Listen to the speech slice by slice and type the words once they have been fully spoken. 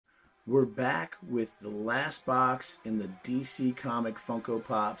We're back with the last box in the DC comic Funko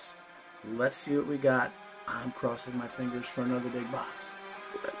Pops. Let's see what we got. I'm crossing my fingers for another big box.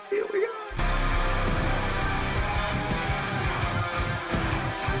 Let's see what we got.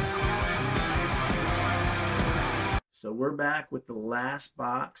 So we're back with the last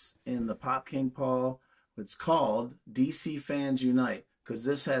box in the Pop King Paul. It's called DC Fans Unite because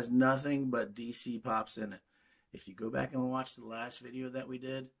this has nothing but DC Pops in it. If you go back and watch the last video that we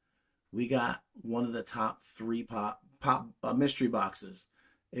did, we got one of the top 3 mystery boxes.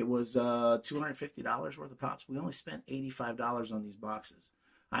 It was $250 worth of pops. We only spent $85 on these boxes.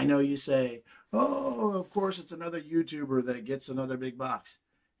 I know you say, oh, of course it's another YouTuber that gets another big box.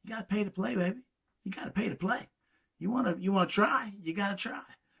 You got to pay to play, baby. You got to pay to play. You want to try, you got to try.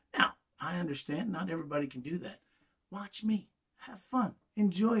 Now, I understand not everybody can do that. Watch me. Have fun.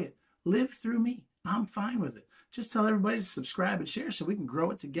 Enjoy it. Live through me. I'm fine with it. Just tell everybody to subscribe and share so we can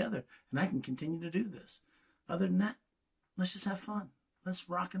grow it together and I can continue to do this. Other than that, let's just have fun. Let's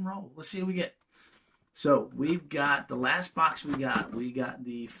rock and roll. Let's see what we get. So we've got the last box we got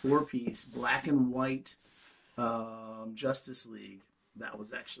the 4-piece black and white Justice League. That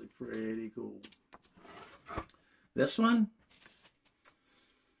was actually pretty cool. This one,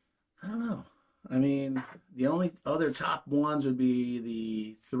 I don't know. I mean, the only other top ones would be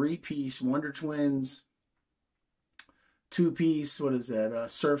the 3-piece Wonder Twins, 2-piece, what is that,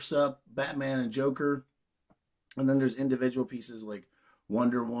 Surf's Up, Batman and Joker. And then there's individual pieces like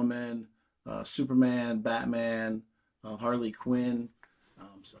Wonder Woman, Superman, Batman, Harley Quinn.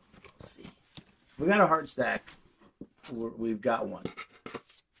 So let's see. We got a hard stack. We've got one,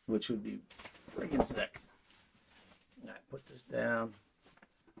 which would be friggin' sick. I put this down.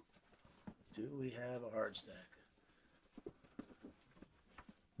 Do we have a hard stack?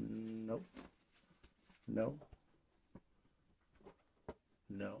 Nope. No.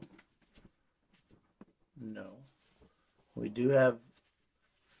 No. No. We do have,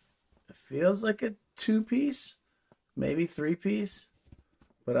 it feels like a 2-piece, maybe 3-piece,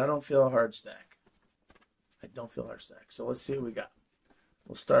 but I don't feel a hard stack. I don't feel a hard stack. So let's see what we got.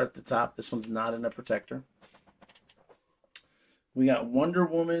 We'll start at the top. This one's not in a protector. We got Wonder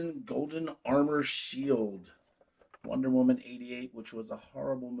Woman Golden Armor Shield. Wonder Woman 88, which was a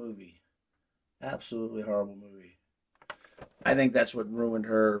horrible movie. Absolutely horrible movie. I think that's what ruined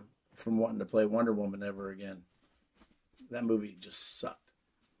her from wanting to play Wonder Woman ever again. That movie just sucked.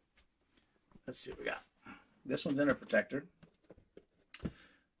 Let's see what we got. This one's in a protector.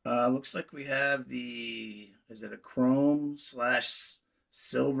 Looks like we have the, is it a chrome /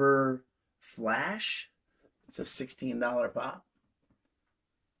 silver Flash? It's a $16 pop.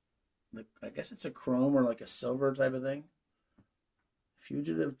 I guess it's a chrome or like a silver type of thing.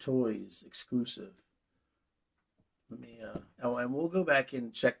 Fugitive Toys exclusive. Let me oh, and we'll go back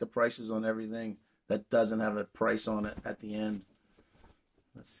and check the prices on everything that doesn't have a price on it at the end.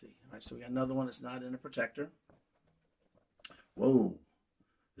 Let's see. All right, so we got another one that's not in a protector. Whoa,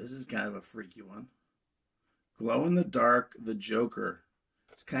 this is kind of a freaky one. Glow in the dark, the Joker.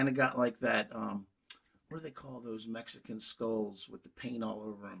 It's kind of got like that. What do they call those Mexican skulls with the paint all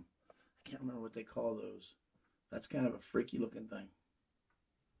over them? I can't remember what they call those. That's kind of a freaky looking thing.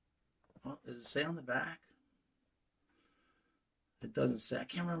 Oh, does it say on the back? It doesn't say. I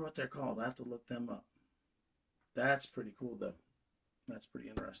can't remember what they're called. I have to look them up. That's pretty cool though. That's pretty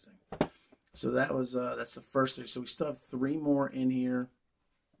interesting. So that was that's the first 3. So we still have 3 more in here.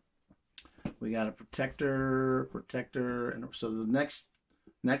 We got a protector, and so the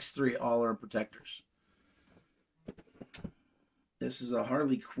next 3 all are protectors. This is a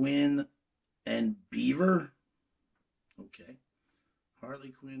Harley Quinn and Beaver. Okay. Harley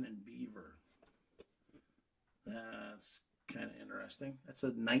Quinn and Beaver. That's kind of interesting. That's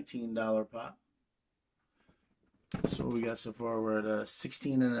a $19 pop. So what we got so far, we're at a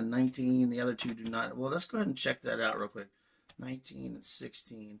 16 and a 19. The other 2 do not. Well, let's go ahead and check that out real quick. 19 and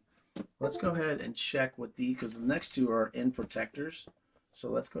 16. Let's go ahead and check what these, because the next 2 are in protectors. So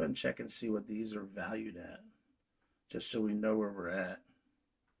let's go ahead and check and see what these are valued at, just so we know where we're at.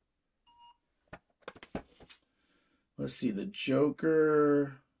 Let's see, the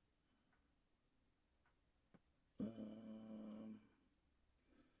Joker.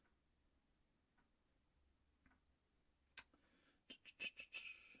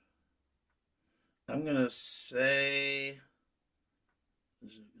 I'm going to say,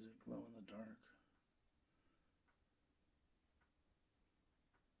 is it glow in the dark?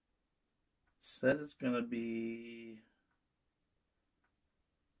 It says it's going to be,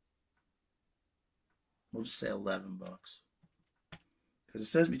 we'll just say $11. Because it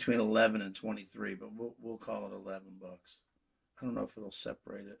says between 11 and 23, but we'll call it $11. I don't know if it'll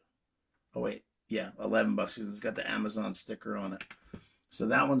separate it. Oh wait, yeah, $11 because it's got the Amazon sticker on it. So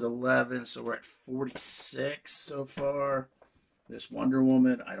that one's 11. So we're at 46 so far. This Wonder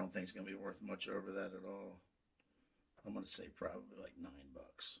Woman, I don't think it's gonna be worth much over that at all. I'm gonna say probably like $9.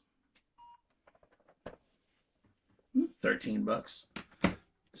 $13.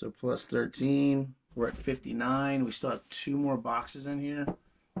 So plus 13, we're at 59. We still have 2 more boxes in here.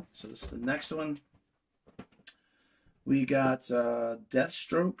 So this is the next one. We got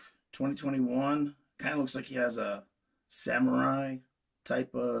Deathstroke 2021. Kind of looks like he has a samurai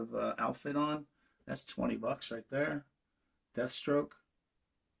type of outfit on. That's $20 right there. Deathstroke.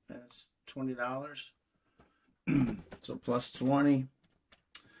 That's $20. So plus 20.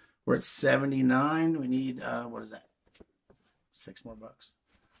 We're at 79. We need what is that? 6 more bucks.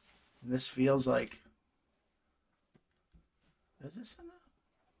 And this feels like, is this enough?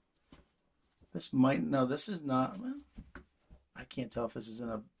 This might, no, this is not. Well, I can't tell if this is in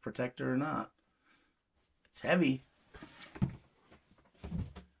a protector or not. It's heavy.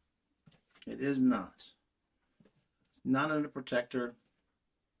 It is not. It's not in a protector.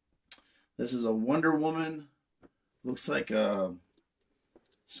 This is a Wonder Woman. Looks like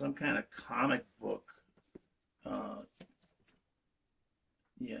some kind of comic book.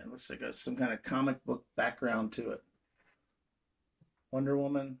 Yeah, it looks like some kind of comic book background to it. Wonder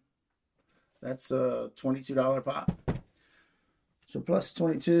Woman. That's a $22 pop. So plus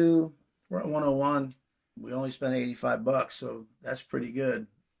 22, we're at 101. We only spent $85, so that's pretty good.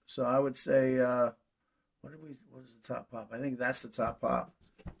 So I would say, what is the top pop? I think that's the top pop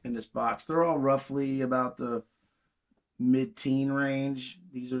in this box. They're all roughly about the mid-teen range.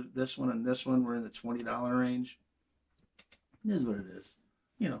 This one and this one were in the $20 range. It is what it is.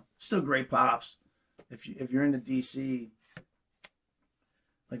 You know, still great pops. If you're into DC,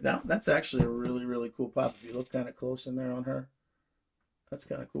 like that's actually a really, really cool pop. If you look kind of close in there on her, that's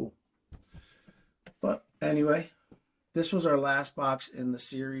kind of cool. But anyway, this was our last box in the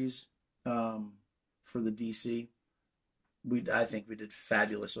series for the DC. I think we did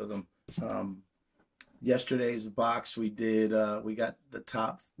fabulous with them. Yesterday's box we did. We got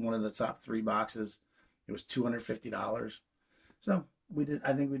one of the top 3 boxes. It was $250. So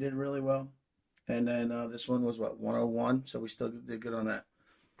I think we did really well. And then this one was what, 101. So we still did good on that.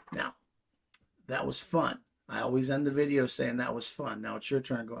 Now, that was fun. I always end the video saying that was fun. Now it's your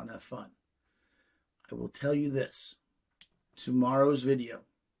turn to go out and have fun. I will tell you this. Tomorrow's video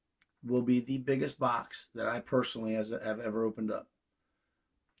will be the biggest box that I personally have ever opened up.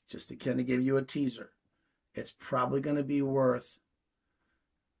 Just to kind of give you a teaser. It's probably going to be worth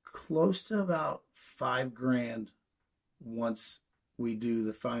close to about $5,000 once we do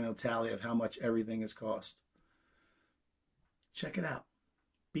the final tally of how much everything has cost. Check it out.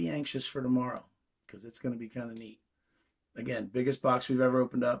 Be anxious for tomorrow because it's going to be kind of neat. Again, biggest box we've ever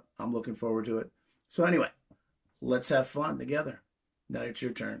opened up. I'm looking forward to it. So anyway, let's have fun together. Now it's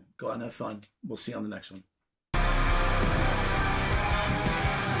your turn. Go out and have fun. We'll see you on the next one.